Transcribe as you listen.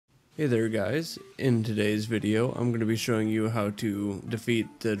Hey there guys, in today's video I'm going to be showing you how to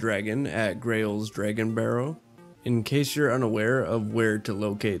defeat the dragon at Greyoll's Dragonbarrow. In case you're unaware of where to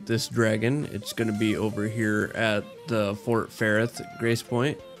locate this dragon, it's going to be over here at the Fort Ferrith Grace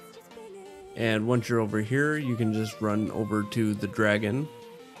Point. And once you're over here, you can just run over to the dragon.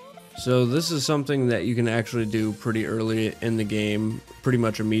 So this is something that you can actually do pretty early in the game, pretty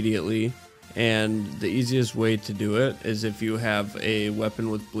much immediately. And the easiest way to do it is if you have a weapon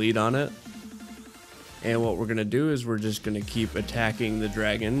with bleed on it. And what we're going to do is we're just going to keep attacking the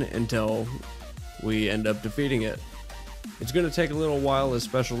dragon until we end up defeating it. It's going to take a little while,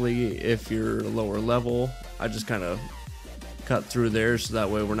 especially if you're lower level. I just kind of cut through there so that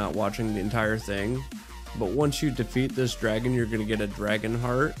way we're not watching the entire thing. But once you defeat this dragon, you're going to get a dragon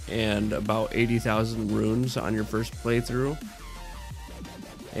heart and about 80,000 runes on your first playthrough.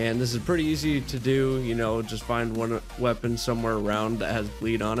 And this is pretty easy to do, you know, just find one weapon somewhere around that has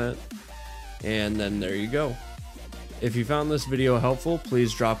bleed on it, and then there you go. If you found this video helpful,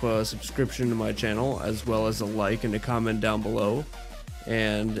 please drop a subscription to my channel, as well as a like and a comment down below.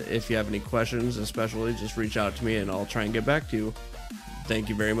 And if you have any questions especially, just reach out to me and I'll try and get back to you. Thank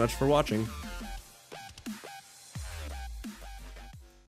you very much for watching.